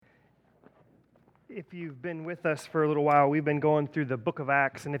If you've been with us for a little while, we've been going through the book of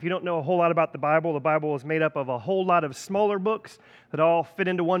Acts. And if you don't know a whole lot about the Bible is made up of a whole lot of smaller books that all fit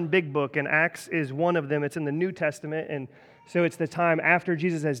into one big book. And Acts is one of them. It's in the New Testament. And so it's the time after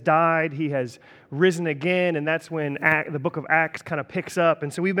Jesus has died, he has risen again. And that's when the book of Acts kind of picks up.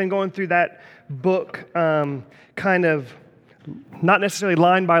 And so we've been going through that book kind of not necessarily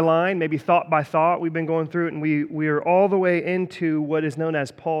line by line, maybe thought by thought. We've been going through it, and we are all the way into what is known as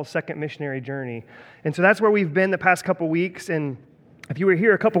Paul's second missionary journey. And so that's where we've been the past couple weeks. And if you were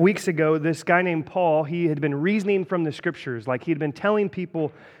here a couple weeks ago, this guy named Paul, he had been reasoning from the scriptures, like he had been telling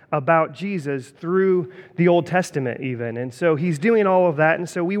people about Jesus through the Old Testament even. And so he's doing all of that. And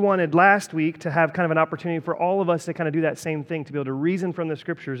so we wanted last week to have kind of an opportunity for all of us to kind of do that same thing, to be able to reason from the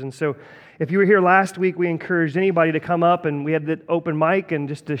scriptures. And so if you were here last week, we encouraged anybody to come up, and we had the open mic and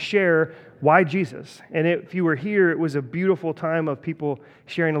just to share why Jesus. And if you were here, it was a beautiful time of people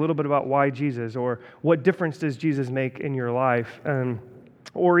sharing a little bit about why Jesus, or what difference does Jesus make in your life.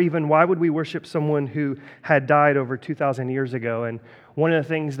 Or even, why would we worship someone who had died over 2,000 years ago? And one of the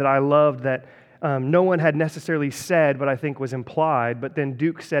things that I loved that no one had necessarily said, but I think was implied, but then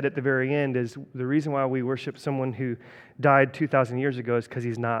Duke said at the very end, is the reason why we worship someone who died 2,000 years ago is because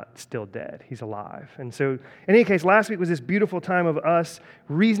he's not still dead. He's alive. And so, in any case, last week was this beautiful time of us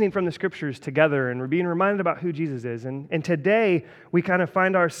reasoning from the scriptures together and being reminded about who Jesus is. And today, we kind of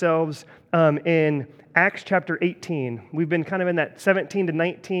find ourselves in Acts chapter 18. We've been kind of in that 17 to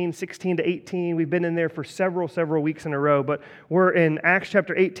 19, 16 to 18. We've been in there for several weeks in a row, but we're in Acts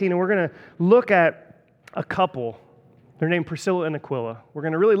chapter 18, and we're going to look at a couple. They're named Priscilla and Aquila. We're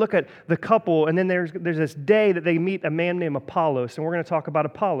going to really look at the couple, and then there's this day that they meet a man named Apollos, and we're going to talk about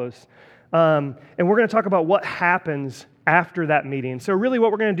Apollos. And we're going to talk about what happens after that meeting. So really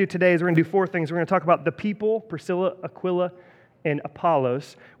what we're going to do today is we're going to do four things. We're going to talk about the people, Priscilla, Aquila, and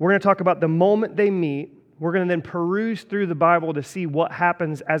Apollos. We're going to talk about the moment they meet. We're going to then peruse through the Bible to see what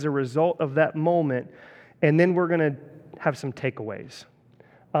happens as a result of that moment. And then we're going to have some takeaways.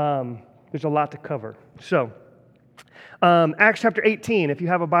 There's a lot to cover. So, Acts chapter 18, if you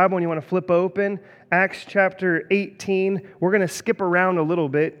have a Bible and you want to flip open, Acts chapter 18, we're going to skip around a little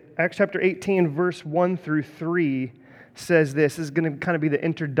bit. Acts chapter 18, verse 1 through 3 says this. This is going to kind of be the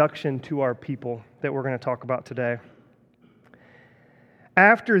introduction to our people that we're going to talk about today.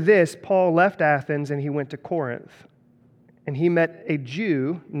 After this, Paul left Athens and he went to Corinth, and he met a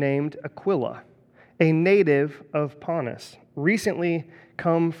Jew named Aquila, a native of Pontus, recently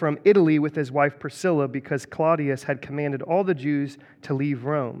come from Italy with his wife Priscilla because Claudius had commanded all the Jews to leave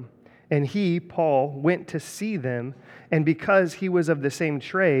Rome. And he, Paul, went to see them, and because he was of the same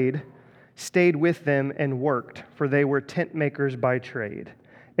trade, stayed with them and worked, for they were tent makers by trade.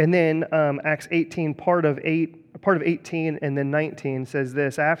 And then Acts 18, part of 18 and then 19 says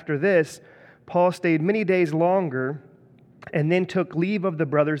this. After this, Paul stayed many days longer and then took leave of the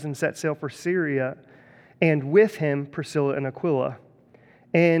brothers and set sail for Syria, and with him Priscilla and Aquila.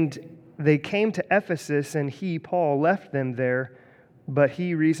 And they came to Ephesus, and he, Paul, left them there, but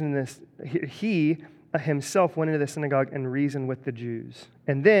he himself went into the synagogue and reasoned with the Jews.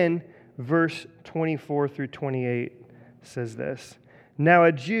 And then verse 24 through 28 says this. Now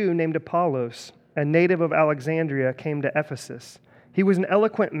a Jew named Apollos, a native of Alexandria, came to Ephesus. He was an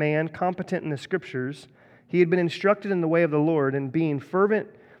eloquent man, competent in the scriptures. He had been instructed in the way of the Lord, and being fervent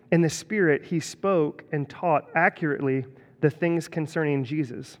in the Spirit, he spoke and taught accurately the things concerning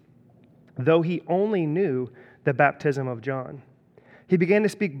Jesus, though he only knew the baptism of John. He began to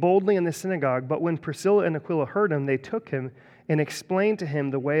speak boldly in the synagogue, but when Priscilla and Aquila heard him, they took him and explained to him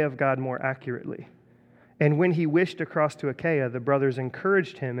the way of God more accurately. And when he wished to cross to Achaia, the brothers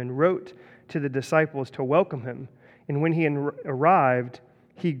encouraged him and wrote to the disciples to welcome him. And when he arrived,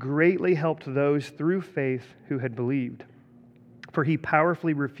 he greatly helped those through faith who had believed. For he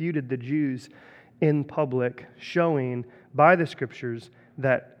powerfully refuted the Jews in public, showing by the scriptures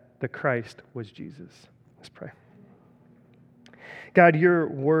that the Christ was Jesus. Let's pray. God, your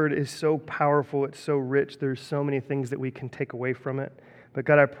word is so powerful. It's so rich. There's so many things that we can take away from it. But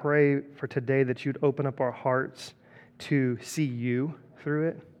God, I pray for today that you'd open up our hearts to see you through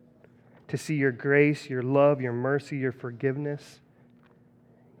it, to see your grace, your love, your mercy, your forgiveness.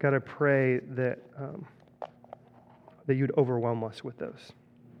 God, I pray that you'd overwhelm us with those.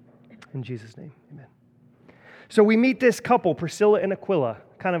 In Jesus' name, amen. So we meet this couple, Priscilla and Aquila,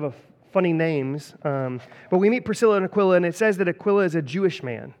 kind of funny names, but we meet Priscilla and Aquila, and it says that Aquila is a Jewish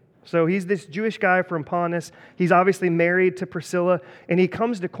man. So he's this Jewish guy from Pontus. He's obviously married to Priscilla, and he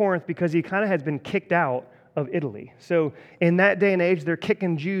comes to Corinth because he kind of has been kicked out of Italy. So in that day and age, they're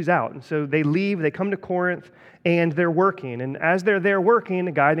kicking Jews out. And so they leave, they come to Corinth, and they're working. And as they're there working,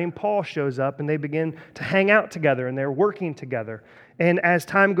 a guy named Paul shows up, and they begin to hang out together, and they're working together. And as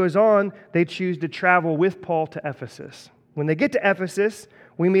time goes on, they choose to travel with Paul to Ephesus. When they get to Ephesus,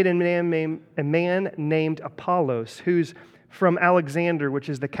 we meet a man named Apollos, who's from Alexander, which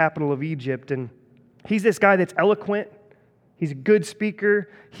is the capital of Egypt. And he's this guy that's eloquent. He's a good speaker.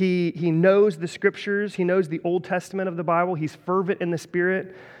 He knows the scriptures. He knows the Old Testament of the Bible. He's fervent in the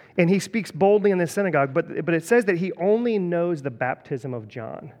Spirit. And he speaks boldly in the synagogue. But it says that he only knows the baptism of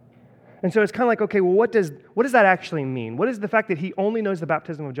John. And so it's kind of like, okay, well, what does that actually mean? What is the fact that he only knows the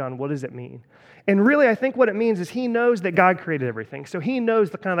baptism of John? What does it mean? And really, I think what it means is he knows that God created everything. So he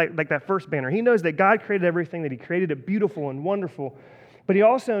knows the kind of like that first banner. He knows that God created everything, that he created it beautiful and wonderful. But he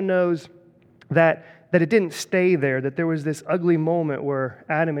also knows that it didn't stay there, that there was this ugly moment where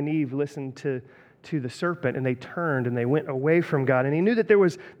Adam and Eve listened to the serpent and they turned and they went away from God. And he knew that there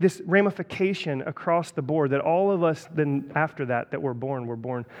was this ramification across the board, that all of us then after that were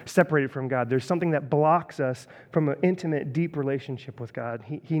born separated from God. There's something that blocks us from an intimate, deep relationship with God.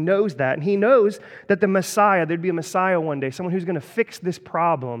 He knows that. And he knows that the Messiah, there'd be a Messiah one day, someone who's going to fix this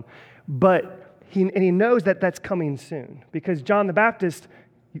problem. But he knows that that's coming soon, because John the Baptist,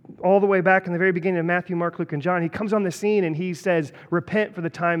 all the way back in the very beginning of Matthew, Mark, Luke, and John, he comes on the scene and he says, repent for the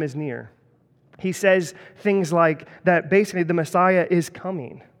time is near. He says things like that basically the Messiah is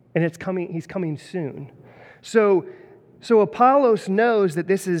coming, and he's coming soon. So Apollos knows that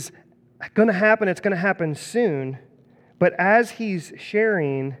this is going to happen, it's going to happen soon, but as he's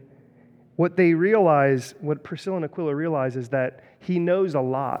sharing, what Priscilla and Aquila realize is that he knows a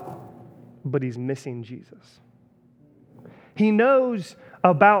lot, but he's missing Jesus. He knows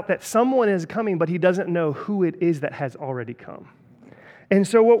about that someone is coming, but he doesn't know who it is that has already come. And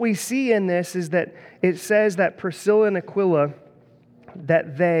so what we see in this is that it says that Priscilla and Aquila,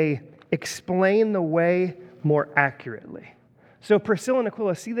 that they explain the way more accurately. So Priscilla and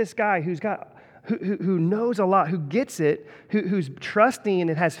Aquila see this guy who knows a lot, who gets it, who's trusting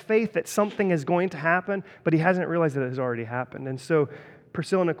and has faith that something is going to happen, but he hasn't realized that it has already happened. And so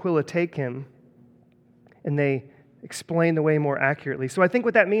Priscilla and Aquila take him and they explain the way more accurately. So I think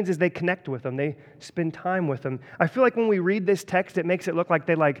what that means is they connect with them. They spend time with them. I feel like when we read this text, it makes it look like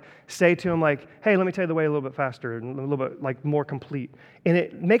they say to him hey, let me tell you the way a little bit faster and a little bit more complete. And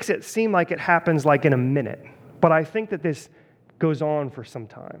it makes it seem like it happens in a minute. But I think that this goes on for some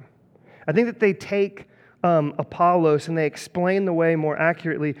time. I think that they take Apollos and they explain the way more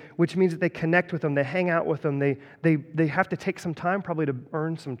accurately, which means that they connect with them, they hang out with them, they have to take some time probably to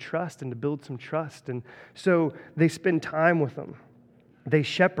earn some trust and to build some trust. And so they spend time with them. They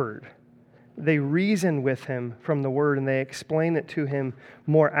shepherd. They reason with him from the word, and they explain it to him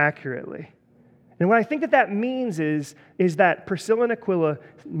more accurately. And what I think that means is that Priscilla and Aquila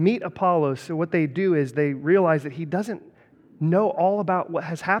meet Apollos. So what they do is they realize that he doesn't know all about what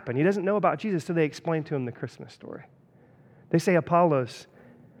has happened. He doesn't know about Jesus, so they explain to him the Christmas story. They say, Apollos,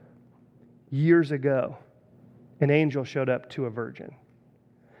 years ago, an angel showed up to a virgin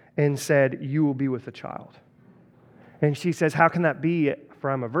and said, you will be with a child. And she says, how can that be, for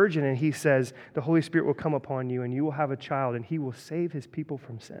I'm a virgin? And he says, the Holy Spirit will come upon you and you will have a child and he will save his people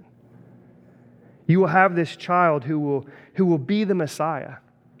from sin. You will have this child who will be the Messiah,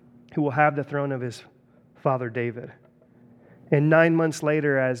 who will have the throne of his father David. And 9 months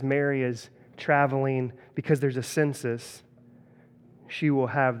later, as Mary is traveling, because there's a census, she will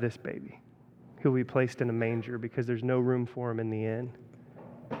have this baby who will be placed in a manger because there's no room for him in the inn.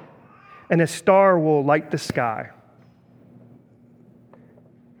 And a star will light the sky.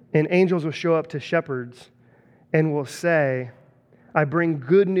 And angels will show up to shepherds and will say, I bring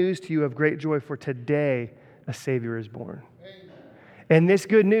good news to you of great joy, for today a Savior is born. Amen. And this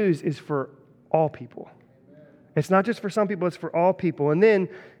good news is for all people. It's not just for some people, it's for all people. And then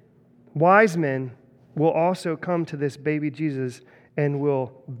wise men will also come to this baby Jesus and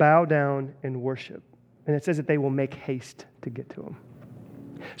will bow down and worship. And it says that they will make haste to get to him.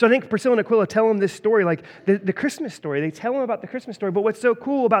 So I think Priscilla and Aquila tell him this story, the Christmas story. They tell him about the Christmas story. But what's so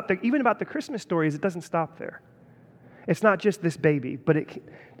cool about the Christmas story is it doesn't stop there. It's not just this baby, but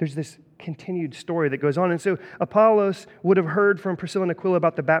there's this continued story that goes on. And so Apollos would have heard from Priscilla and Aquila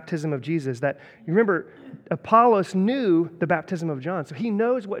about the baptism of Jesus. That, you remember, Apollos knew the baptism of John, so he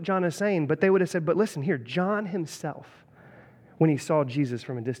knows what John is saying. But they would have said, but listen here, John himself, when he saw Jesus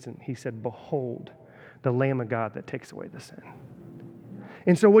from a distance, he said, behold, the Lamb of God that takes away the sin.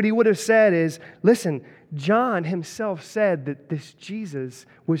 And so what he would have said is, listen, John himself said that this Jesus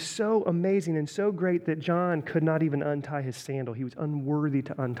was so amazing and so great that John could not even untie his sandal. He was unworthy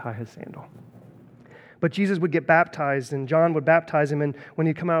to untie his sandal. But Jesus would get baptized, and John would baptize him, and when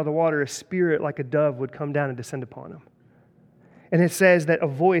he'd come out of the water, a spirit like a dove would come down and descend upon him. And it says that a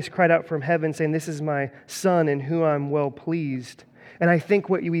voice cried out from heaven saying, "This is my Son in whom I'm well pleased." And I think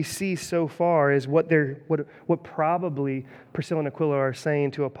what we see so far is what probably Priscilla and Aquila are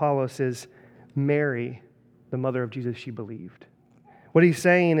saying to Apollos is, Mary, the mother of Jesus, she believed. What he's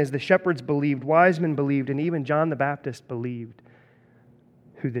saying is the shepherds believed, wise men believed, and even John the Baptist believed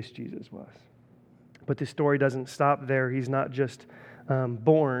who this Jesus was. But this story doesn't stop there. He's not just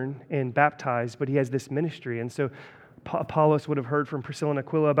born and baptized, but he has this ministry. And so Apollos would have heard from Priscilla and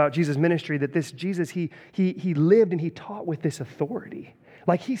Aquila about Jesus' ministry, that this Jesus, he lived and he taught with this authority.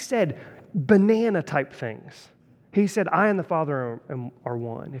 Like he said banana type things. He said, I and the Father are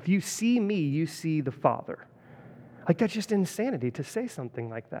one. If you see me, you see the Father. Like that's just insanity to say something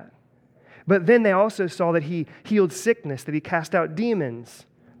like that. But then they also saw that he healed sickness, that he cast out demons.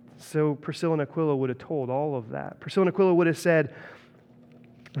 So Priscilla and Aquila would have told all of that. Priscilla and Aquila would have said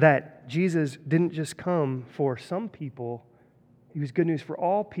that Jesus didn't just come for some people. He was good news for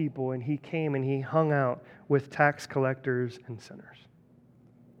all people, and he came and he hung out with tax collectors and sinners.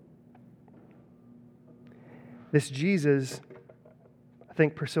 This Jesus, I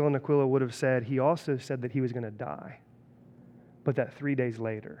think Priscilla and Aquila would have said, he also said that he was going to die, but that 3 days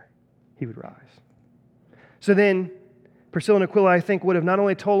later he would rise. So then Priscilla and Aquila, I think, would have not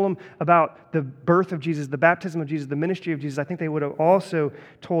only told them about the birth of Jesus, the baptism of Jesus, the ministry of Jesus, I think they would have also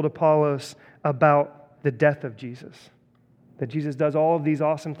told Apollos about the death of Jesus. That Jesus does all of these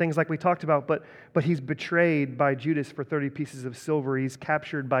awesome things like we talked about, but he's betrayed by Judas for 30 pieces of silver. He's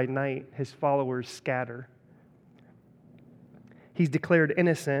captured by night. His followers scatter. He's declared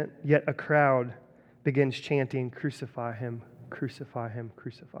innocent, yet a crowd begins chanting, "Crucify him, crucify him,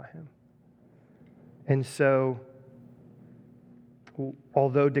 crucify him." And so,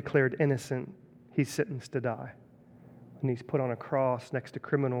 although declared innocent, he's sentenced to die. And he's put on a cross next to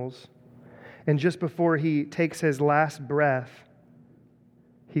criminals. And just before he takes his last breath,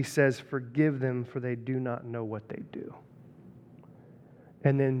 he says, "Forgive them, for they do not know what they do."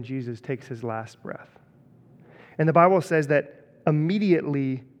 And then Jesus takes his last breath. And the Bible says that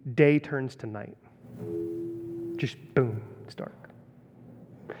immediately day turns to night. Just boom, it's dark.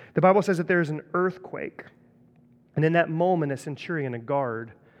 The Bible says that there's an earthquake. And in that moment, a centurion, a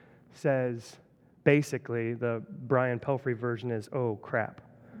guard, says, basically, the Brian Pelfrey version is, "Oh, crap."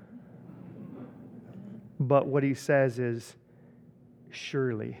 But what he says is,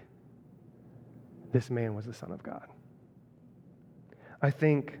 surely this man was the Son of God. I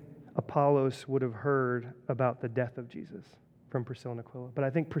think Apollos would have heard about the death of Jesus from Priscilla and Aquila. But I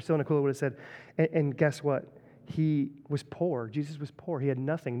think Priscilla and Aquila would have said, and guess what? He was poor. Jesus was poor. He had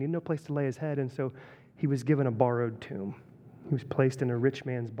nothing. He had no place to lay his head. And so he was given a borrowed tomb. He was placed in a rich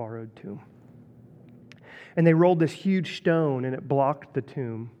man's borrowed tomb. And they rolled this huge stone, and it blocked the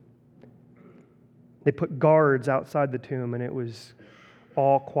tomb. They put guards outside the tomb, and it was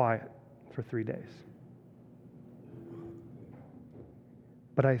all quiet for 3 days.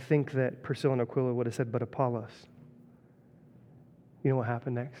 But I think that Priscilla and Aquila would have said, "But Apollos, you know what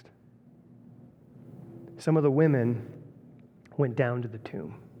happened next?" Some of the women went down to the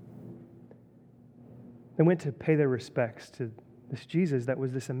tomb. They went to pay their respects to this Jesus that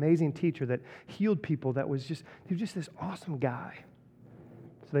was this amazing teacher that healed people, he was just this awesome guy.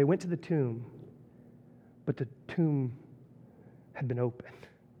 So they went to the tomb, but the tomb had been opened.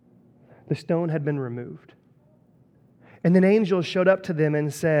 The stone had been removed. And then angels showed up to them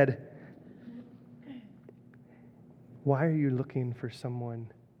and said, "Why are you looking for someone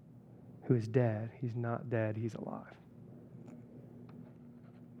who is dead? He's not dead, he's alive."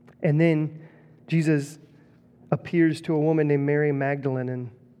 And then Jesus appears to a woman named Mary Magdalene,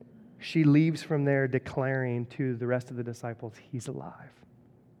 and she leaves from there declaring to the rest of the disciples, "He's alive.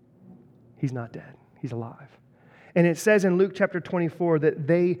 He's not dead. He's alive." And it says in Luke chapter 24 that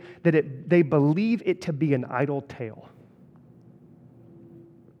they believe it to be an idle tale.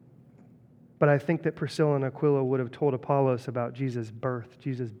 But I think that Priscilla and Aquila would have told Apollos about Jesus' birth,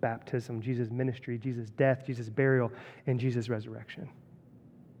 Jesus' baptism, Jesus' ministry, Jesus' death, Jesus' burial, and Jesus' resurrection.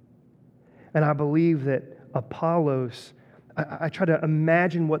 And I believe that Apollos, I try to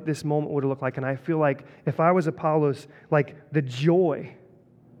imagine what this moment would look like, and I feel like if I was Apollos, like the joy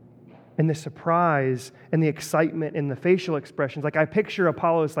and the surprise and the excitement and the facial expressions, like I picture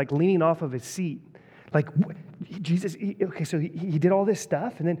Apollos like leaning off of his seat, like Jesus, so he did all this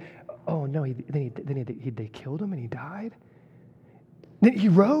stuff, and then, oh no, they killed him and he died? Then he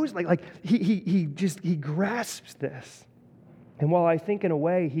rose, he grasps this. And while I think in a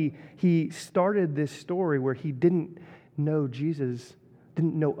way he started this story where he didn't know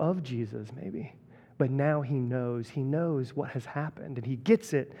of Jesus maybe, but now he knows what has happened, and he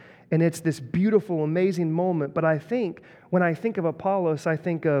gets it, and it's this beautiful, amazing moment. But I think, when I think of Apollos, I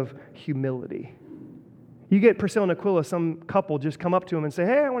think of humility. You get Priscilla and Aquila, some couple just come up to him and say,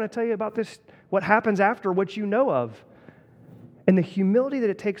 hey, I want to tell you about this, what happens after what you know of. And the humility that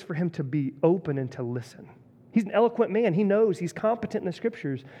it takes for him to be open and to listen. He's an eloquent man. He knows he's competent in the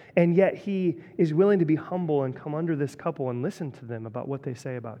scriptures, and yet he is willing to be humble and come under this couple and listen to them about what they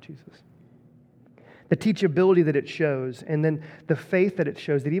say about Jesus. The teachability that it shows, and then the faith that it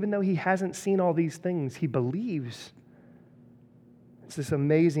shows, that even though he hasn't seen all these things, he believes. It's this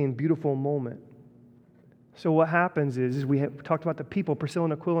amazing, beautiful moment. So what happens is we have talked about the people, Priscilla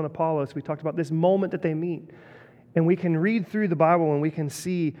and Aquila and Apollos. We talked about this moment that they meet. And we can read through the Bible and we can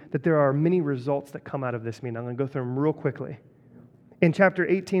see that there are many results that come out of this meeting. I'm going to go through them real quickly. In chapter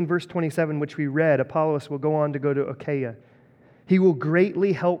 18, verse 27, which we read, Apollos will go on to go to Achaia. He will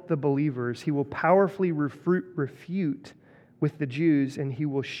greatly help the believers. He will powerfully refute with the Jews, and he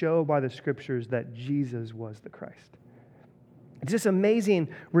will show by the scriptures that Jesus was the Christ. It's this amazing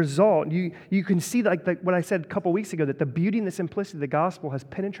result. You can see, like what I said a couple weeks ago, that the beauty and the simplicity of the gospel has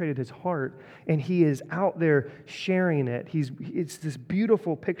penetrated his heart, and he is out there sharing it. It's this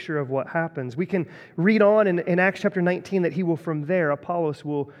beautiful picture of what happens. We can read on in Acts chapter 19 that he will from there, Apollos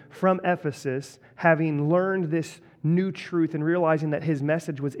will, from Ephesus, having learned this new truth and realizing that his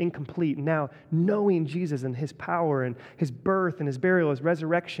message was incomplete, now knowing Jesus and his power and his birth and his burial, his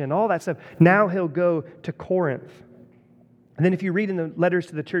resurrection, all that stuff, now he'll go to Corinth. And then if you read in the letters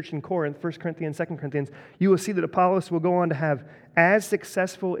to the church in Corinth, 1 Corinthians, 2 Corinthians, you will see that Apollos will go on to have as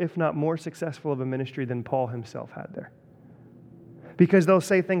successful, if not more successful, of a ministry than Paul himself had there. Because they'll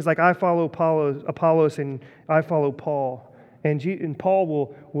say things like, I follow Apollos and I follow Paul. And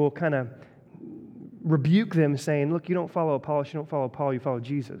Paul will kind of rebuke them saying, look, you don't follow Apollos, you don't follow Paul, you follow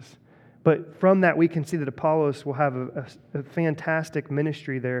Jesus. But from that, we can see that Apollos will have a fantastic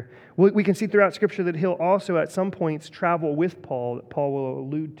ministry there. We can see throughout Scripture that he'll also, at some points, travel with Paul, that Paul will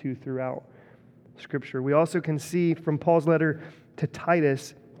allude to throughout Scripture. We also can see from Paul's letter to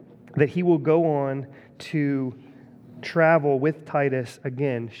Titus that he will go on to travel with Titus,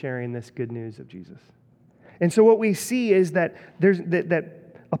 again, sharing this good news of Jesus. And so what we see is that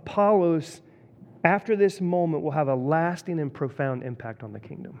that Apollos, after this moment, will have a lasting and profound impact on the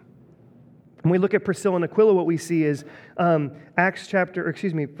kingdom. When we look at Priscilla and Aquila, what we see is 1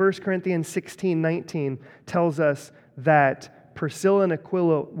 Corinthians 16:19 tells us that Priscilla and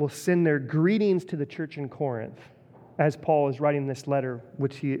Aquila will send their greetings to the church in Corinth as Paul is writing this letter,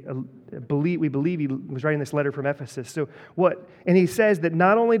 which we believe he was writing this letter from Ephesus. And he says that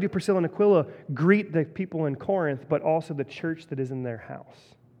not only do Priscilla and Aquila greet the people in Corinth, but also the church that is in their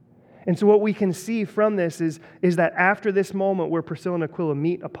house. And so what we can see from this is that after this moment where Priscilla and Aquila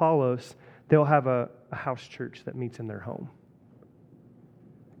meet Apollos, they'll have a house church that meets in their home.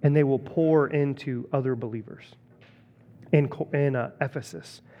 And they will pour into other believers in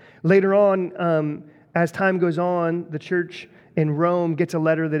Ephesus. Later on, as time goes on, the church in Rome gets a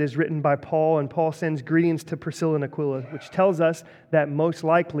letter that is written by Paul, and Paul sends greetings to Priscilla and Aquila, which tells us that most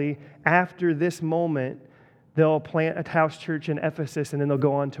likely after this moment, they'll plant a house church in Ephesus, and then they'll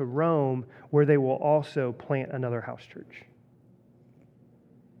go on to Rome, where they will also plant another house church.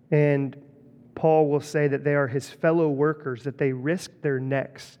 And Paul will say that they are his fellow workers, that they risked their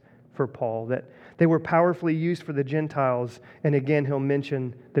necks for Paul, that they were powerfully used for the Gentiles. And again, he'll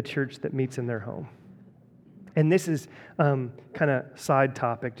mention the church that meets in their home. And this is kind of side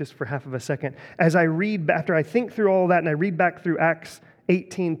topic, just for half of a second. As I read, after I think through all that, and I read back through Acts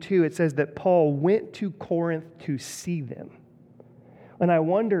 18:2, it says that Paul went to Corinth to see them. And I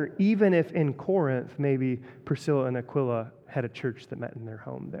wonder, even if in Corinth, maybe Priscilla and Aquila had a church that met in their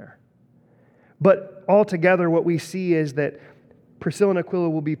home there. But altogether, what we see is that Priscilla and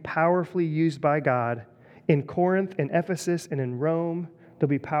Aquila will be powerfully used by God in Corinth, in Ephesus, and in Rome. They'll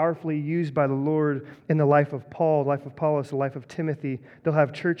be powerfully used by the Lord in the life of Paul, the life of Apollos, the life of Timothy. They'll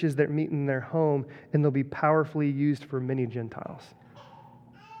have churches that meet in their home, and they'll be powerfully used for many Gentiles.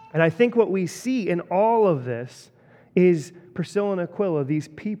 And I think what we see in all of this is Priscilla and Aquila, these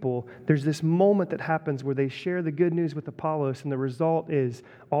people, there's this moment that happens where they share the good news with Apollos, and the result is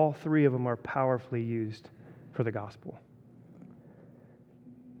all three of them are powerfully used for the gospel.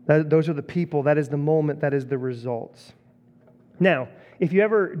 Those are the people, that is the moment, that is the results. Now, if you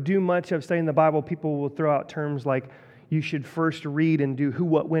ever do much of studying the Bible, people will throw out terms like you should first read and do who,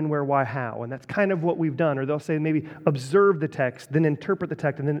 what, when, where, why, how. And that's kind of what we've done. Or they'll say maybe observe the text, then interpret the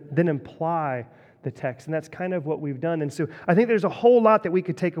text, and then imply the text. And that's kind of what we've done. And so I think there's a whole lot that we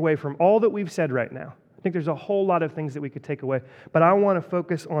could take away from all that we've said right now. I think there's a whole lot of things that we could take away, but I want to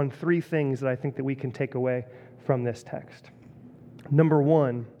focus on 3 things that I think that we can take away from this text. Number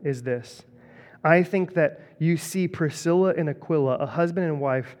 1 is this. I think that you see Priscilla and Aquila, a husband and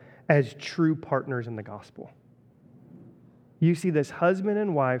wife, as true partners in the gospel. You see this husband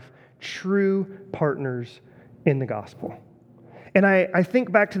and wife, true partners in the gospel. And I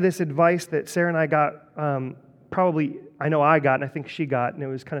think back to this advice that Sarah and I got, I know I got, and I think she got, and it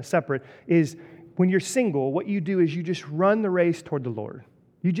was kind of separate, is when you're single, what you do is you just run the race toward the Lord.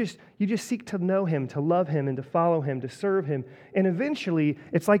 You just seek to know Him, to love Him, and to follow Him, to serve Him. And eventually,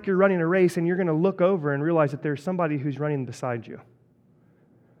 it's like you're running a race, and you're going to look over and realize that there's somebody who's running beside you.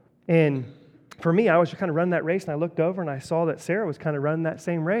 And for me, I was kind of running that race, and I looked over, and I saw that Sarah was kind of running that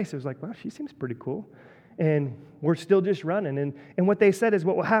same race. It was like, well, she seems pretty cool. And we're still just running. And what they said is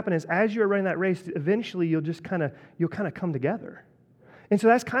what will happen is as you're running that race, eventually you'll kind of come together. And so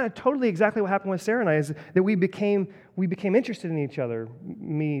that's kind of totally exactly what happened with Sarah and I, is that we became interested in each other.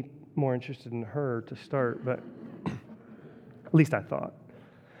 Me more interested in her to start, but at least I thought.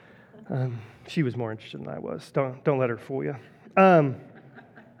 She was more interested than I was. Don't let her fool you. But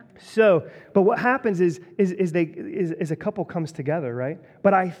what happens is a couple comes together, right?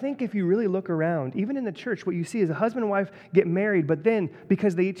 But I think if you really look around, even in the church, what you see is a husband and wife get married, but then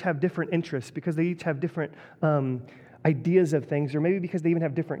because they each have different interests, because they each have different ideas of things, or maybe because they even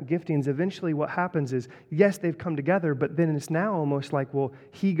have different giftings, eventually what happens is, yes, they've come together, but then it's now almost like, well,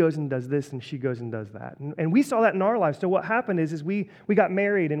 he goes and does this, and she goes and does that. And we saw that in our lives. So what happened is we got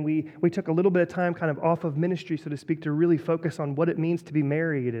married, and we took a little bit of time kind of off of ministry, so to speak, to really focus on what it means to be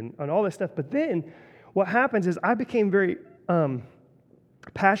married and all this stuff. But then what happens is I became very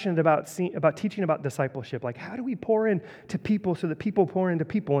passionate about teaching about discipleship. Like, how do we pour into people so that people pour into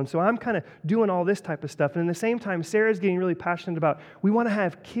people? And so I'm kind of doing all this type of stuff. And at the same time, Sarah's getting really passionate about, we want to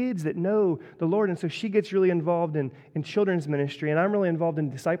have kids that know the Lord. And so she gets really involved in children's ministry, and I'm really involved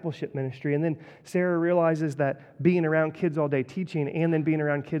in discipleship ministry. And then Sarah realizes that being around kids all day teaching and then being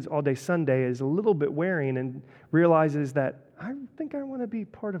around kids all day Sunday is a little bit wearing, and realizes that I think I want to be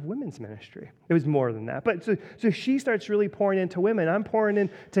part of women's ministry. It was more than that. But so she starts really pouring into women. I'm pouring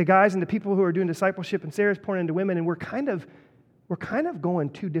into guys and to people who are doing discipleship, and Sarah's pouring into women, and we're kind of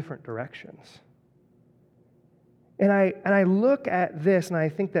going 2 different directions. And I look at this, and I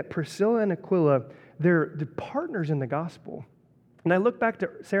think that Priscilla and Aquila, they're the partners in the gospel. And I look back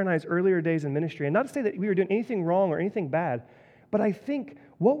to Sarah and I's earlier days in ministry, and not to say that we were doing anything wrong or anything bad, but I think,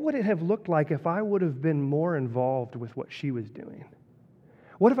 what would it have looked like if I would have been more involved with what she was doing?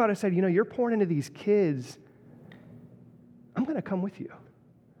 What if I would have said, you're pouring into these kids, I'm going to come with you.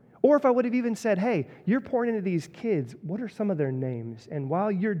 Or if I would have even said, hey, you're pouring into these kids, what are some of their names? And while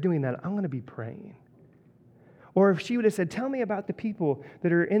you're doing that, I'm going to be praying. Or if she would have said, tell me about the people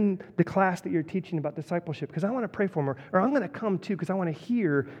that are in the class that you're teaching about discipleship, because I want to pray for them, or I'm going to come too, because I want to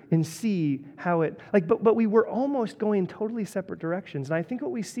hear and see how it, but we were almost going totally separate directions. And I think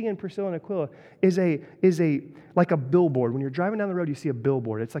what we see in Priscilla and Aquila is like a billboard. When you're driving down the road, you see a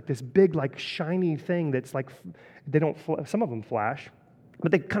billboard. It's like this big, like shiny thing that's like, some of them flash,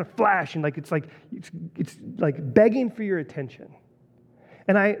 but they kind of flash, and it's like begging for your attention.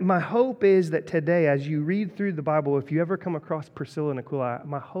 And my hope is that today, as you read through the Bible, if you ever come across Priscilla and Aquila,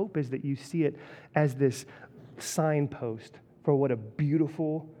 my hope is that you see it as this signpost for what a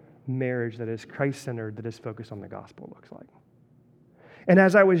beautiful marriage that is Christ-centered, that is focused on the gospel looks like. And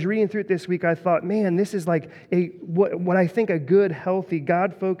as I was reading through it this week, I thought, man, this is like what I think a good, healthy,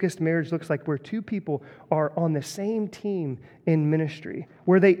 God-focused marriage looks like, where 2 people are on the same team in ministry,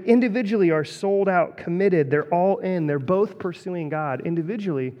 where they individually are sold out, committed, they're all in, they're both pursuing God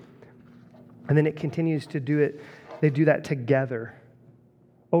individually, and then it continues to do it, they do that together.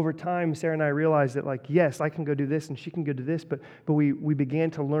 Over time, Sarah and I realized that, yes, I can go do this and she can go do this, but we began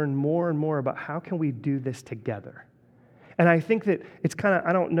to learn more and more about how can we do this together. And I think that it's kind of,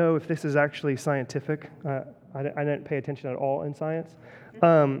 I don't know if this is actually scientific. I didn't pay attention at all in science.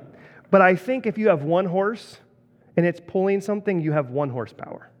 But I think if you have 1 horse and it's pulling something, you have 1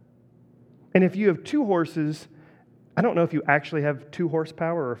 horsepower. And if you have 2 horses, I don't know if you actually have 2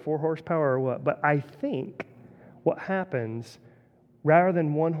 horsepower or 4 horsepower or what, but I think what happens, rather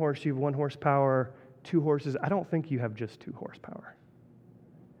than 1 horse, you have 1 horsepower, 2 horses, I don't think you have just 2 horsepower.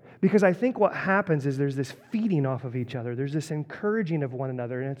 Because I think what happens is there's this feeding off of each other. There's this encouraging of one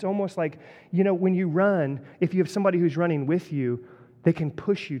another. And it's almost like, when you run, if you have somebody who's running with you, they can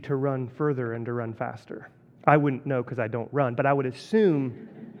push you to run further and to run faster. I wouldn't know because I don't run, but I would assume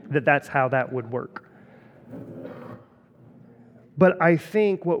that that's how that would work. But I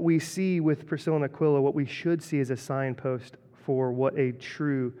think what we see with Priscilla and Aquila, what we should see is a signpost for what a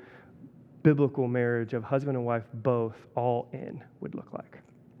true biblical marriage of husband and wife both all in would look like.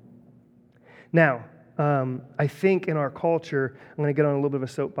 Now, I think in our culture, I'm going to get on a little bit of a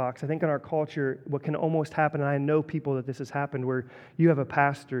soapbox. I think in our culture, what can almost happen, and I know people that this has happened, where you have a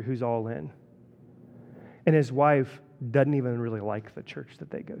pastor who's all in, and his wife doesn't even really like the church that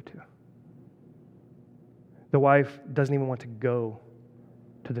they go to. The wife doesn't even want to go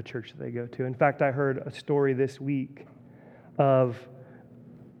to the church that they go to. In fact, I heard a story this week of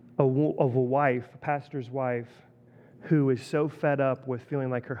a wife, a pastor's wife, who is so fed up with feeling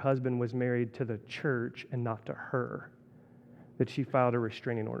like her husband was married to the church and not to her, that she filed a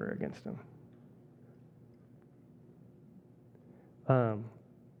restraining order against him.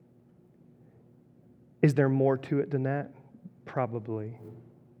 Is there more to it than that? Probably.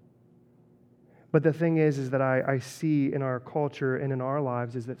 But the thing is that I see in our culture and in our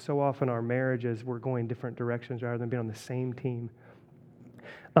lives is that so often our marriages, we're going different directions rather than being on the same team.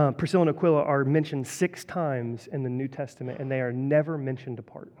 Priscilla and Aquila are mentioned 6 times in the New Testament, and they are never mentioned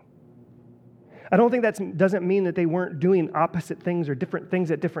apart. I don't think that doesn't mean that they weren't doing opposite things or different things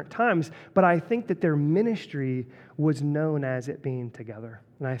at different times, but I think that their ministry was known as it being together.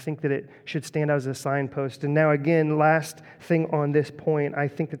 And I think that it should stand out as a signpost. And now again, last thing on this point, I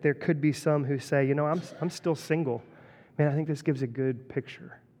think that there could be some who say, I'm still single. Man, I think this gives a good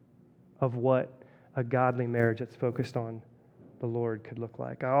picture of what a godly marriage that's focused on the Lord could look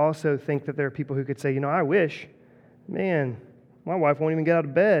like. I also think that there are people who could say, I wish, man, my wife won't even get out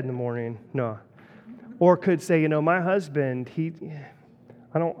of bed in the morning. No. Or could say, my husband,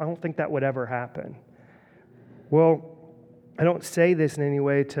 I don't think that would ever happen. Well, I don't say this in any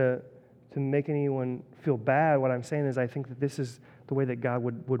way to make anyone feel bad. What I'm saying is I think that this is the way that God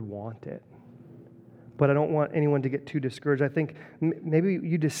would want it. But I don't want anyone to get too discouraged. I think maybe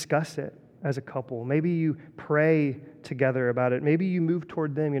you discuss it as a couple. Maybe you pray together about it. Maybe you move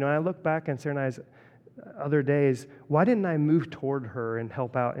toward them. I look back on Sarah and I's other days, why didn't I move toward her and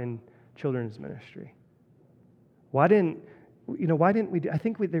help out in children's ministry? Why didn't we do, I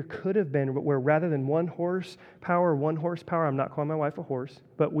think there could have been where rather than 1 horsepower, I'm not calling my wife a horse,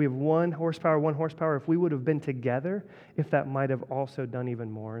 but we have 1 horsepower, if we would have been together, if that might have also done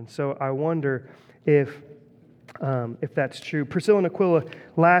even more. And so I wonder if that's true. Priscilla and Aquila,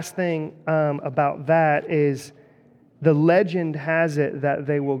 last thing about that is the legend has it that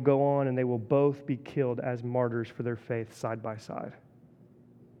they will go on and they will both be killed as martyrs for their faith side by side.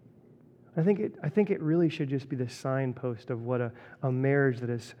 I think it really should just be the signpost of what a marriage that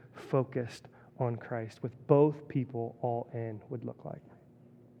is focused on Christ with both people all in would look like.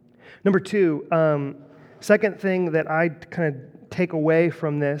 Number 2, second thing that I kind of take away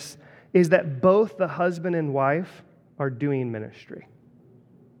from this is that both the husband and wife are doing ministry.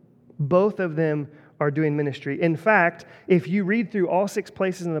 Both of them are doing ministry. In fact, if you read through all 6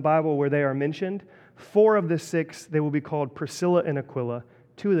 places in the Bible where they are mentioned, 4 of the 6, they will be called Priscilla and Aquila.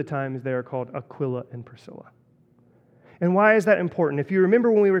 2 of the times they are called Aquila and Priscilla. And why is that important? If you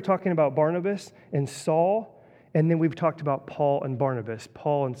remember when we were talking about Barnabas and Saul, and then we've talked about Paul and Barnabas.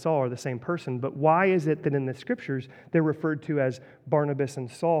 Paul and Saul are the same person, but why is it that in the scriptures they're referred to as Barnabas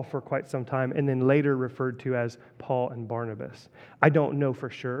and Saul for quite some time, and then later referred to as Paul and Barnabas? I don't know for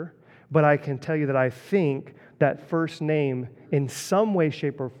sure, but I can tell you that I think that first name in some way,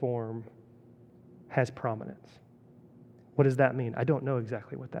 shape, or form has prominence. What does that mean? I don't know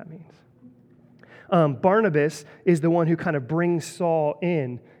exactly what that means. Barnabas is the one who kind of brings Saul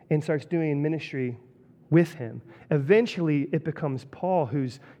in and starts doing ministry with him. Eventually, it becomes Paul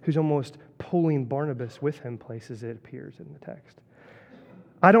who's almost pulling Barnabas with him places it appears in the text.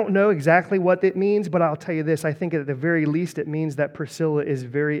 I don't know exactly what it means, but I'll tell you this. I think at the very least it means that Priscilla is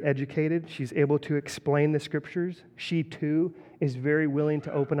very educated. She's able to explain the scriptures. She too is very willing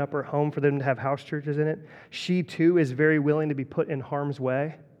to open up her home for them to have house churches in it. She too is very willing to be put in harm's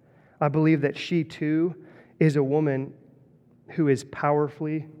way. I believe that she too is a woman who is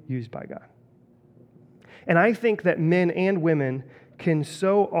powerfully used by God. And I think that men and women can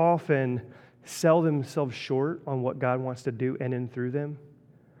so often sell themselves short on what God wants to do in and through them.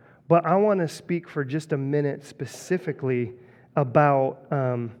 But I want to speak for just a minute specifically about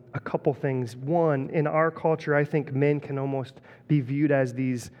a couple things. One, in our culture, I think men can almost be viewed as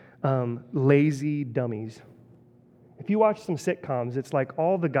these lazy dummies. If you watch some sitcoms, it's like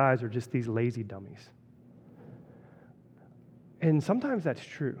all the guys are just these lazy dummies. And sometimes that's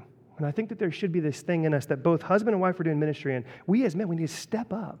true. And I think that there should be this thing in us that both husband and wife are doing ministry, and we as men, we need to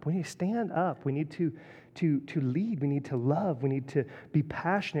step up. We need to stand up. We need to lead. We need to love. We need to be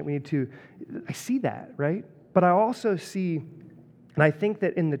passionate. I see that, right? But I also see, and I think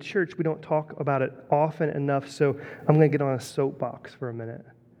that in the church, we don't talk about it often enough, so I'm going to get on a soapbox for a minute.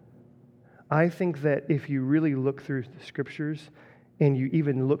 I think that if you really look through the scriptures and you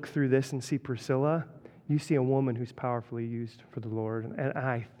even look through this and see Priscilla, you see a woman who's powerfully used for the Lord. And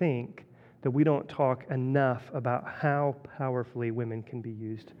I think that we don't talk enough about how powerfully women can be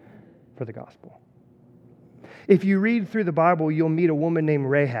used for the gospel. If you read through the Bible, you'll meet a woman named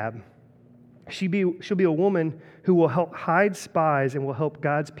Rahab. She'll be a woman who will help hide spies and will help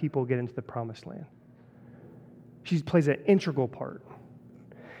God's people get into the promised land. She plays an integral part.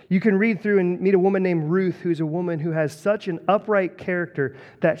 You can read through and meet a woman named Ruth, who's a woman who has such an upright character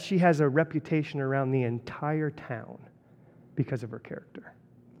that she has a reputation around the entire town because of her character.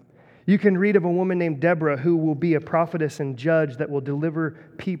 You can read of a woman named Deborah, who will be a prophetess and judge that will deliver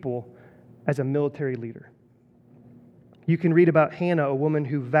people as a military leader. You can read about Hannah, a woman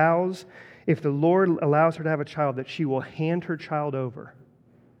who vows, if the Lord allows her to have a child, that she will hand her child over.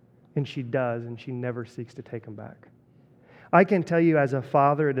 And she does, and she never seeks to take him back. I can tell you as a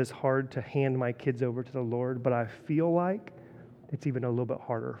father, it is hard to hand my kids over to the Lord, but I feel like it's even a little bit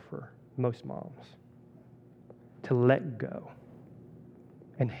harder for most moms to let go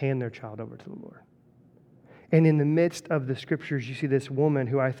and hand their child over to the Lord. And in the midst of the scriptures, you see this woman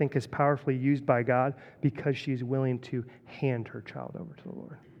who I think is powerfully used by God because she's willing to hand her child over to the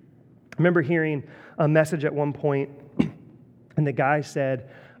Lord. I remember hearing a message at one point, and the guy said,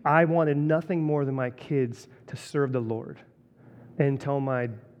 I wanted nothing more than my kids to serve the Lord until my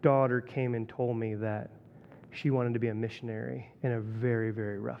daughter came and told me that she wanted to be a missionary in a very,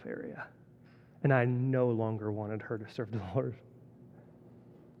 very rough area. And I no longer wanted her to serve the Lord.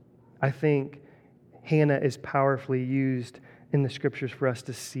 I think Hannah is powerfully used in the scriptures for us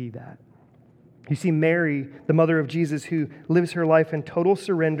to see that. You see Mary, the mother of Jesus, who lives her life in total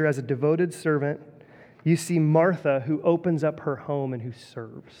surrender as a devoted servant. You see Martha, who opens up her home and who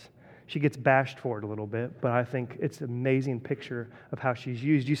serves. She gets bashed for it a little bit, but I think it's an amazing picture of how she's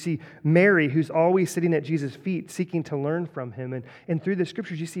used. You see Mary, who's always sitting at Jesus' feet, seeking to learn from him. And through the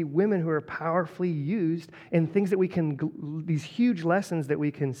scriptures, you see women who are powerfully used in things that we can, these huge lessons that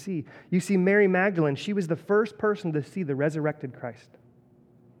we can see. You see Mary Magdalene, she was the first person to see the resurrected Christ.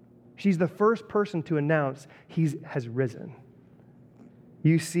 She's the first person to announce he has risen.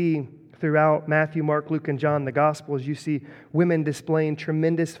 You see throughout Matthew, Mark, Luke, and John, the Gospels, you see women displaying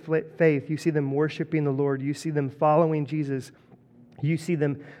tremendous faith. You see them worshiping the Lord. You see them following Jesus. You see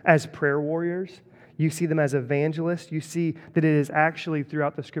them as prayer warriors. You see them as evangelists. You see that it is actually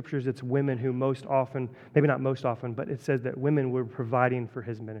throughout the scriptures, it's women who most often, maybe not most often, but it says that women were providing for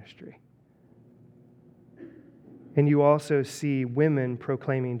his ministry. And you also see women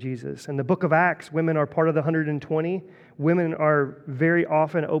proclaiming Jesus. In the book of Acts, women are part of the 120. Women are very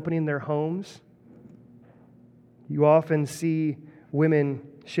often opening their homes. You often see women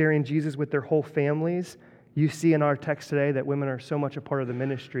sharing Jesus with their whole families. You see in our text today that women are so much a part of the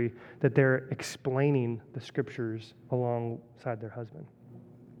ministry that they're explaining the scriptures alongside their husband.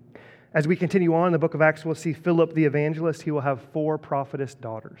 As we continue on in the book of Acts, we'll see Philip the evangelist. He will have 4 prophetess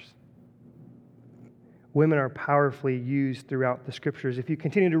daughters. Women are powerfully used throughout the scriptures. If you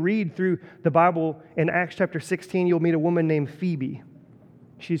continue to read through the Bible in Acts chapter 16, you'll meet a woman named Phoebe.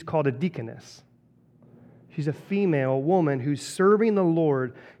 She's called a deaconess. She's a female woman who's serving the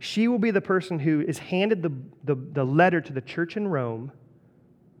Lord. She will be the person who is handed the letter to the church in Rome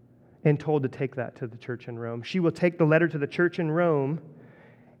and told to take that to the church in Rome. She will take the letter to the church in Rome,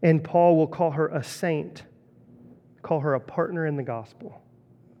 and Paul will call her a saint, call her a partner in the gospel.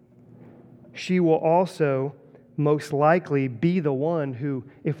 She will also most likely be the one who,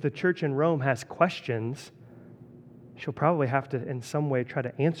 if the church in Rome has questions, she'll probably have to in some way try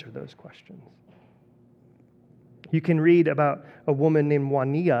to answer those questions. You can read about a woman named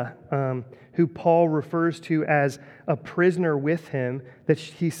Juania, who Paul refers to as a prisoner with him, that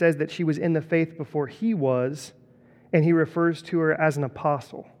he says that she was in the faith before he was, and he refers to her as an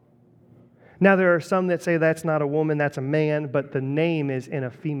apostle. Now, there are some that say that's not a woman, that's a man, but the name is in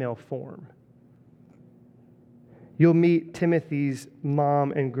a female form. You'll meet Timothy's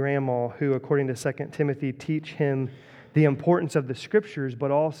mom and grandma who, according to 2 Timothy, teach him the importance of the scriptures, but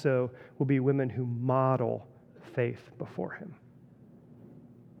also will be women who model faith before him.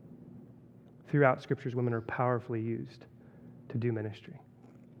 Throughout scriptures, women are powerfully used to do ministry.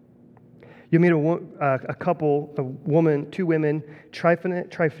 You'll meet two women,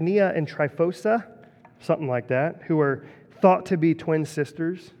 Tryphenia and Tryphosa, something like that, who are thought to be twin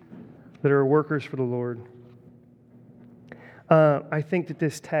sisters that are workers for the Lord. I think that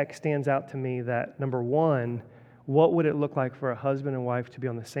this text stands out to me that, number one, what would it look like for a husband and wife to be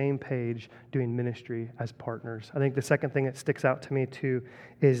on the same page doing ministry as partners? I think the second thing that sticks out to me too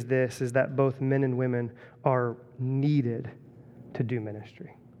is that both men and women are needed to do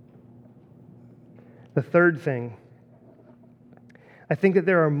ministry. The third thing, I think that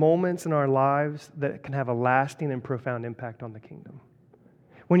there are moments in our lives that can have a lasting and profound impact on the kingdom.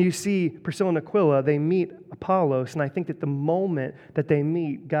 When you see Priscilla and Aquila, they meet Apollos, and I think that the moment that they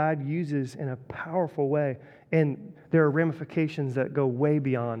meet, God uses in a powerful way, and there are ramifications that go way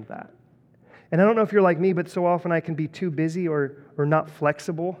beyond that. And I don't know if you're like me, but so often I can be too busy or not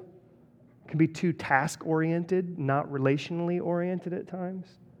flexible. I can be too task-oriented, not relationally oriented at times.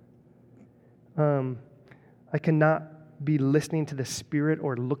 I cannot be listening to the Spirit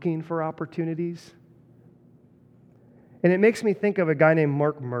or looking for opportunities. And it makes me think of a guy named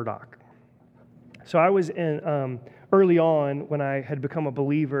Mark Murdock. So I was in, early on, when I had become a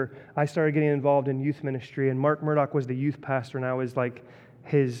believer, I started getting involved in youth ministry, and Mark Murdock was the youth pastor, and I was like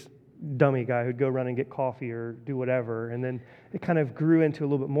his dummy guy who'd go around and get coffee or do whatever. And then it kind of grew into a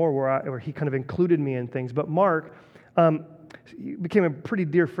little bit more where he kind of included me in things. But Mark he became a pretty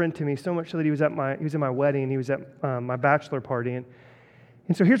dear friend to me, so much so that he was at my wedding, he was at my bachelor party. And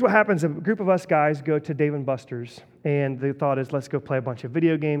so here's what happens. A group of us guys go to Dave & Buster's, and the thought is, let's go play a bunch of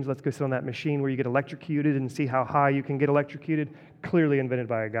video games. Let's go sit on that machine where you get electrocuted and see how high you can get electrocuted. Clearly invented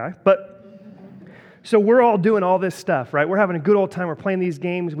by a guy. So we're all doing all this stuff, right? We're having a good old time. We're playing these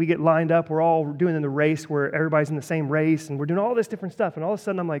games. We get lined up. We're all doing in the race where everybody's in the same race, and we're doing all this different stuff. And all of a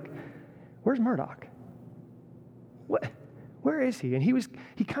sudden, I'm like, where's Murdock? What? Where is he? And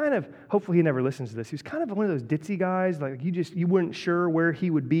he kind of, hopefully he never listens to this, he was kind of one of those ditzy guys, like you weren't sure where he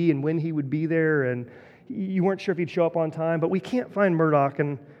would be and when he would be there, and you weren't sure if he'd show up on time, but we can't find Murdock,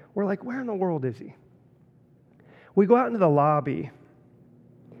 and we're like, where in the world is he? We go out into the lobby,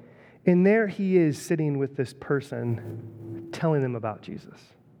 and there he is sitting with this person telling them about Jesus.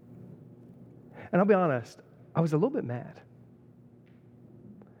 And I'll be honest, I was a little bit mad.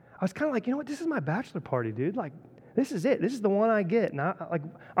 I was kind of like, you know what, this is my bachelor party, dude. Like, this is it. This is the one I get. And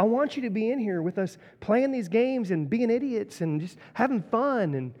I want you to be in here with us playing these games and being idiots and just having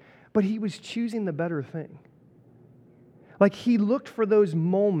fun. But he was choosing the better thing. Like, he looked for those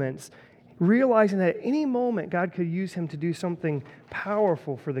moments, realizing that at any moment God could use him to do something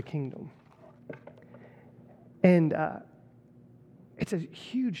powerful for the kingdom. And it's a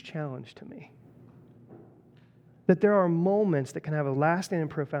huge challenge to me that there are moments that can have a lasting and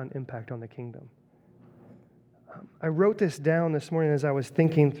profound impact on the kingdom. I wrote this down this morning as I was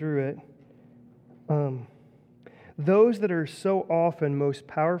thinking through it. Those that are so often most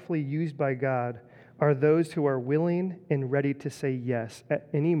powerfully used by God are those who are willing and ready to say yes at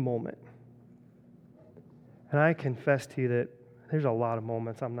any moment. And I confess to you that there's a lot of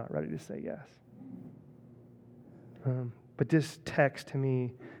moments I'm not ready to say yes. But this text to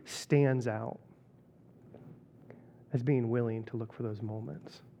me stands out as being willing to look for those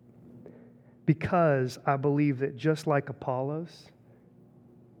moments. Because I believe that just like Apollos,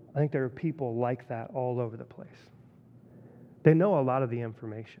 I think there are people like that all over the place. They know a lot of the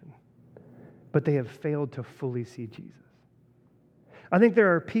information, but they have failed to fully see Jesus. I think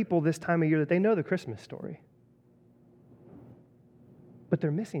there are people this time of year that they know the Christmas story, but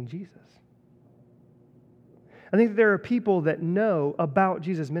they're missing Jesus. I think there are people that know about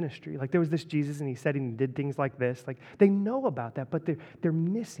Jesus' ministry. Like, there was this Jesus, and he said he did things like this. Like, they know about that, but they're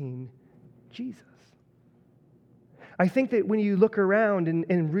missing Jesus. I think that when you look around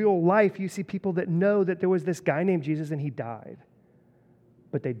in real life, you see people that know that there was this guy named Jesus and he died,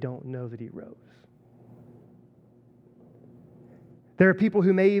 but they don't know that he rose. There are people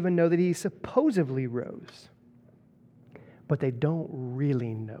who may even know that he supposedly rose, but they don't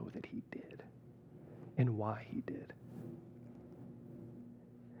really know that he did and why he did.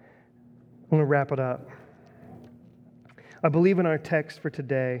 I'm going to wrap it up. I believe in our text for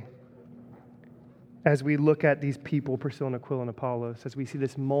today, as we look at these people, Priscilla and Aquila and Apollos, as we see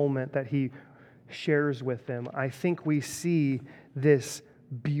this moment that he shares with them, I think we see this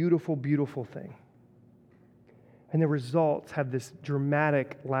beautiful, beautiful thing. And the results have this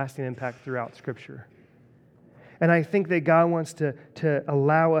dramatic, lasting impact throughout Scripture. And I think that God wants to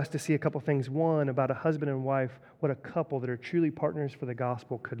allow us to see a couple things. One, about a husband and wife, what a couple that are truly partners for the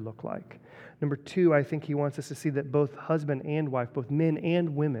gospel could look like. Number two, I think he wants us to see that both husband and wife, both men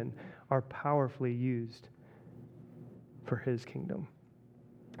and women, are powerfully used for his kingdom.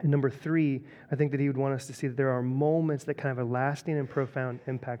 And number three, I think that he would want us to see that there are moments that can have a lasting and profound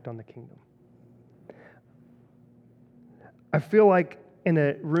impact on the kingdom. I feel like in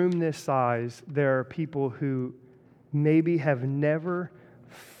a room this size, there are people who maybe have never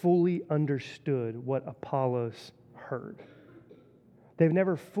fully understood what Apollos heard. They've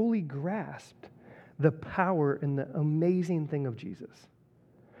never fully grasped the power and the amazing thing of Jesus.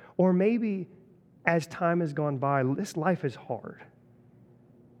 Or maybe as time has gone by, this life is hard.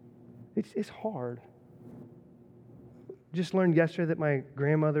 It's hard. Just learned yesterday that my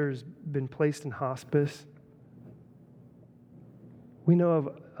grandmother's been placed in hospice. We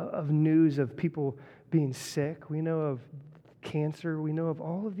know of news of people being sick. We know of cancer. We know of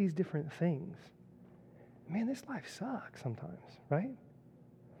all of these different things. Man, this life sucks sometimes, right?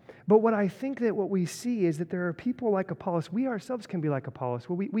 But what I think that what we see is that there are people like Apollos. We ourselves can be like Apollos,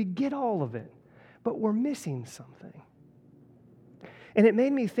 where we get all of it, but we're missing something. And it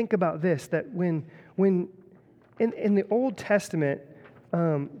made me think about this, that when in the Old Testament,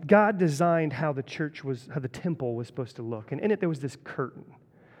 God designed how the temple was supposed to look. And in it, there was this curtain.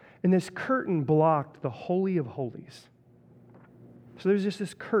 And this curtain blocked the Holy of Holies. So there's just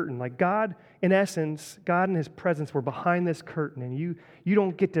this curtain. Like God, in essence, God and His presence were behind this curtain, and you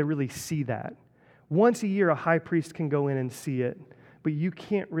don't get to really see that. Once a year, a high priest can go in and see it, but you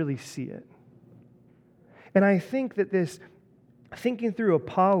can't really see it. And I think that this, thinking through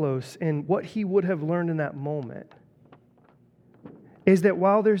Apollos and what he would have learned in that moment, is that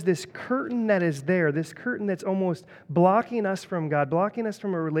while there's this curtain that is there, this curtain that's almost blocking us from God, blocking us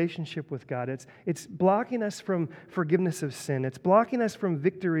from a relationship with God, it's blocking us from forgiveness of sin, it's blocking us from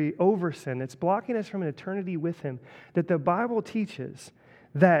victory over sin, it's blocking us from an eternity with Him, that the Bible teaches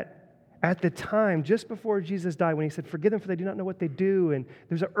that at the time, just before Jesus died, when He said, "Forgive them, for they do not know what they do," and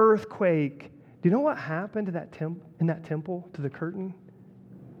there's an earthquake, do you know what happened to that in that temple, to the curtain?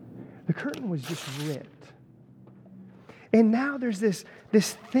 The curtain was just ripped. And now there's this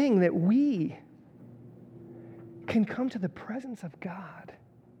thing that we can come to the presence of God.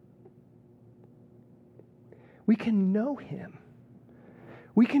 We can know Him.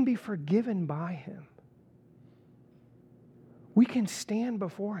 We can be forgiven by Him. We can stand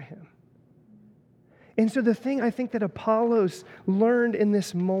before Him. And so the thing I think that Apollos learned in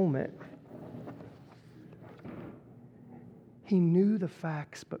this moment, he knew the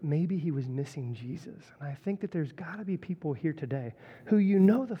facts, but maybe he was missing Jesus. And I think that there's got to be people here today who you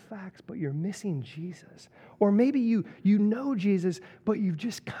know the facts, but you're missing Jesus. Or maybe you know Jesus, but you've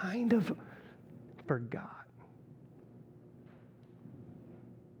just kind of forgot.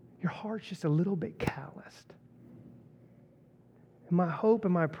 Your heart's just a little bit calloused. And my hope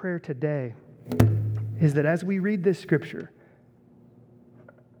and my prayer today is that as we read this scripture,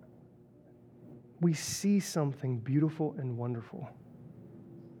 we see something beautiful and wonderful,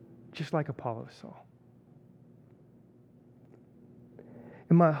 just like Apollos saw.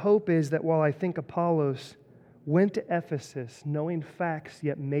 And my hope is that while I think Apollos went to Ephesus knowing facts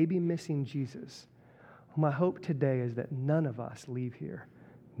yet maybe missing Jesus, my hope today is that none of us leave here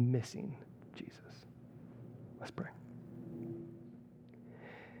missing Jesus. Let's pray.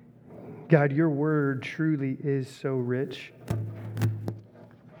 God, your word truly is so rich.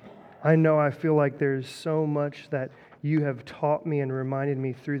 I know I feel like there's so much that you have taught me and reminded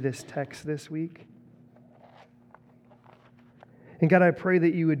me through this text this week. And God, I pray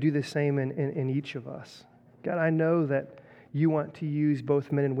that you would do the same in each of us. God, I know that you want to use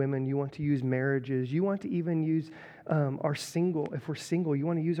both men and women. You want to use marriages. You want to even use if we're single, you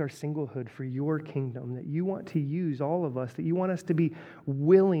want to use our singlehood for your kingdom, that you want to use all of us, that you want us to be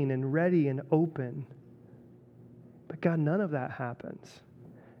willing and ready and open. But God, none of that happens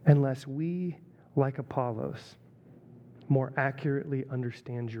unless we, like Apollos, more accurately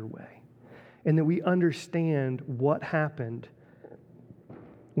understand your way. And that we understand what happened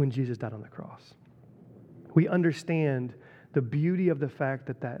when Jesus died on the cross. We understand the beauty of the fact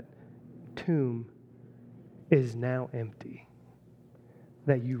that that tomb is now empty,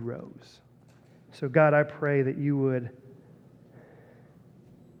 that you rose. So God, I pray that you would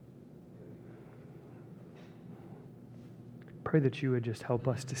just help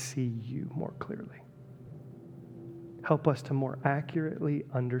us to see you more clearly. Help us to more accurately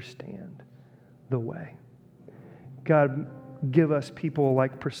understand the way. God, give us people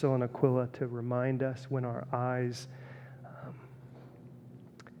like Priscilla and Aquila to remind us when our eyes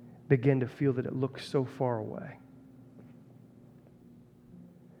begin to feel that it looks so far away.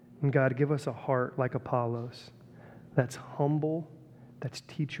 And God, give us a heart like Apollos that's humble, that's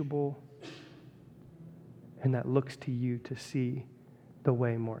teachable, and that looks to you to see the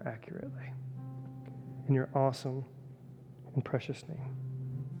way more accurately. In your awesome and precious name,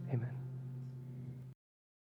 amen.